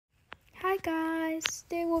Hi guys,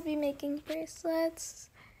 today we'll be making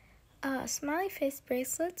bracelets, smiley face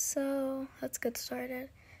bracelets, so let's get started.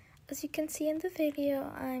 As you can see in the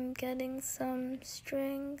video, I'm getting some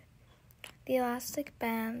string, the elastic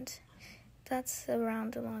band, that's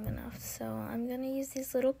around long enough, so I'm going to use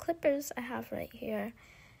these little clippers I have right here,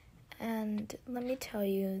 and let me tell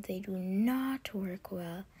you, they do not work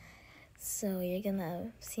well. So you're going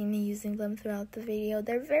to see me using them throughout the video.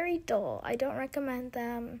 They're very dull, I don't recommend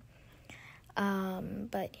them.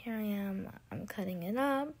 But here I am, I'm cutting it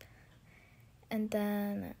up, and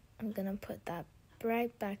then I'm gonna put that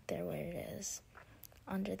right back there where it is,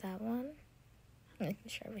 under that one, making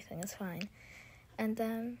sure everything is fine, and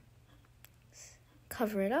then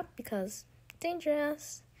cover it up because it's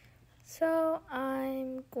dangerous. So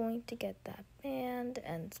I'm going to get that band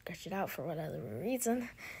and stretch it out for whatever reason,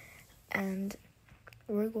 and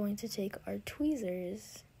we're going to take our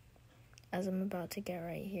tweezers, as I'm about to get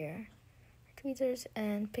right here, tweezers,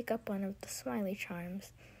 and pick up one of the smiley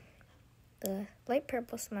charms, the light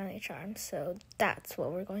purple smiley charms. So that's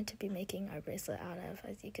what we're going to be making our bracelet out of,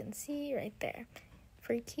 as you can see right there.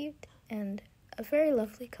 Very cute and a very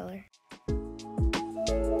lovely color.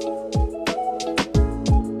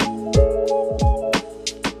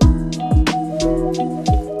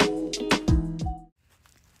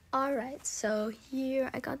 Alright, so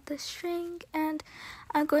here I got the string, and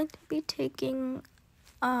I'm going to be taking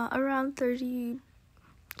around 30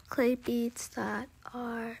 clay beads that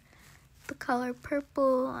are the color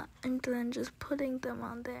purple, and then just putting them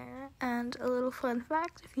on there. And a little fun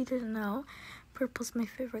fact, if you didn't know, purple's my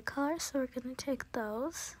favorite color, so we're going to take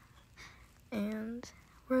those and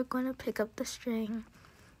we're going to pick up the string.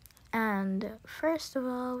 And first of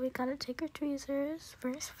all, we gotta take our tweezers,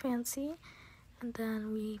 very fancy, and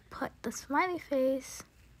then we put the smiley face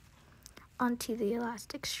onto the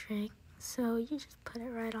elastic string. So you just put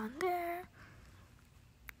it right on there,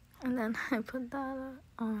 and then I put that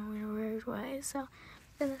on in a weird way, so I'm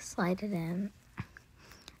gonna slide it in,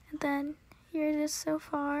 and then here it is so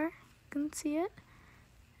far, you can see it,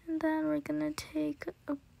 and then we're gonna take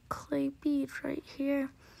a clay bead right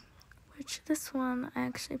here, which this one I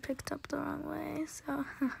actually picked up the wrong way, so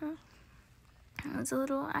it was a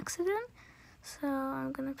little accident, so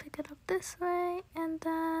I'm gonna pick it up this way, and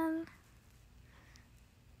then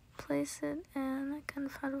place it, and I kind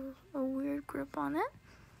of had a weird grip on it,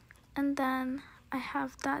 and then I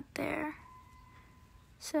have that there.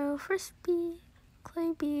 So first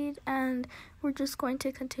clay bead, and we're just going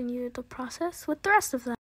to continue the process with the rest of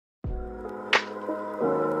them.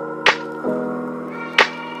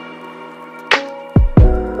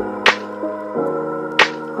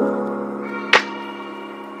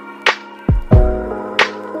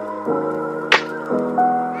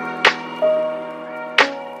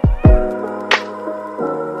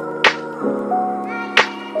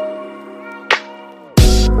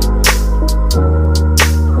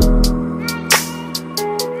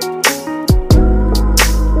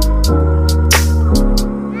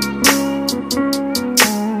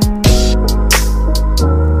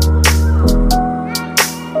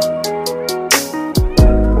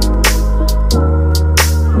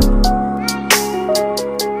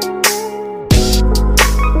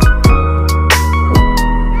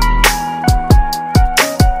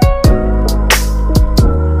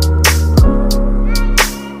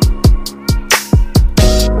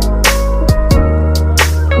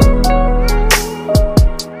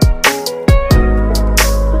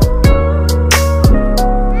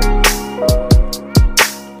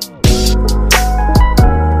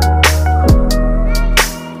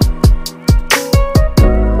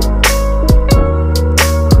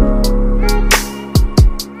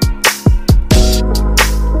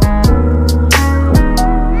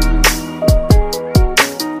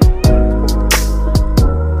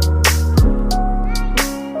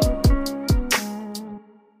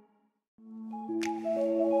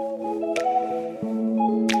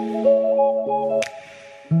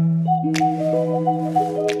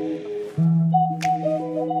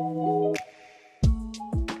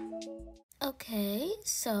 Okay,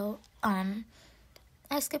 so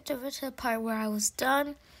I skipped over to the part where I was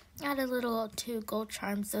done. I had a little 2 gold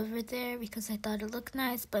charms over there because I thought it looked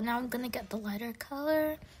nice, but now I'm gonna get the lighter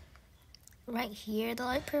color right here, the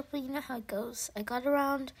light purple. You know how it goes. I got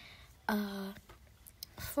around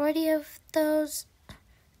 40 of those,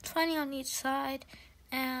 20 on each side,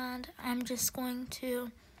 and I'm just going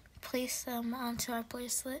to place them onto our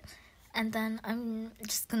bracelet, and then I'm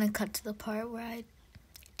just gonna cut to the part where I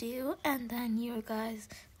do, and then you guys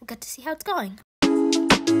will get to see how it's going.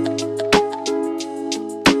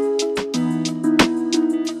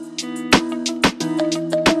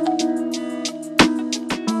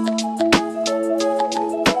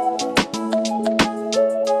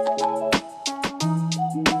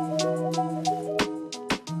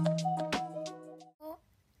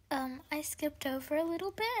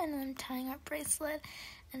 I'm tying our bracelet,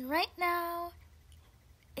 and right now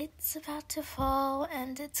it's about to fall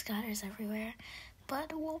and it scatters everywhere,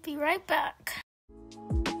 but we'll be right back.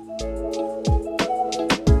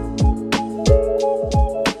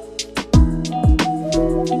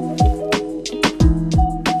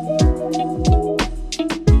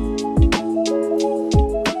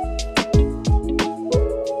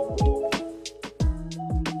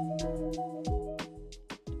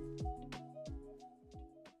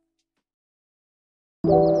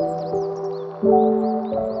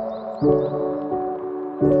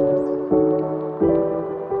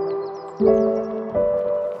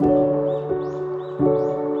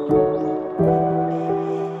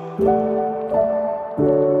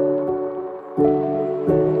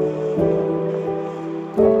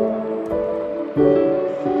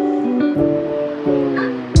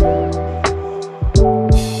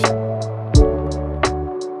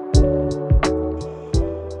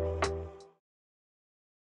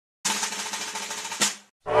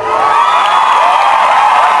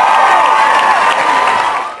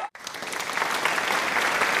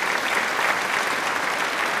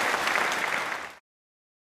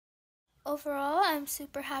 Overall, I'm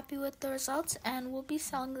super happy with the results, and we'll be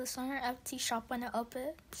selling this on our Etsy shop when it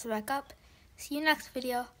opens back up. See you next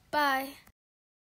video. Bye!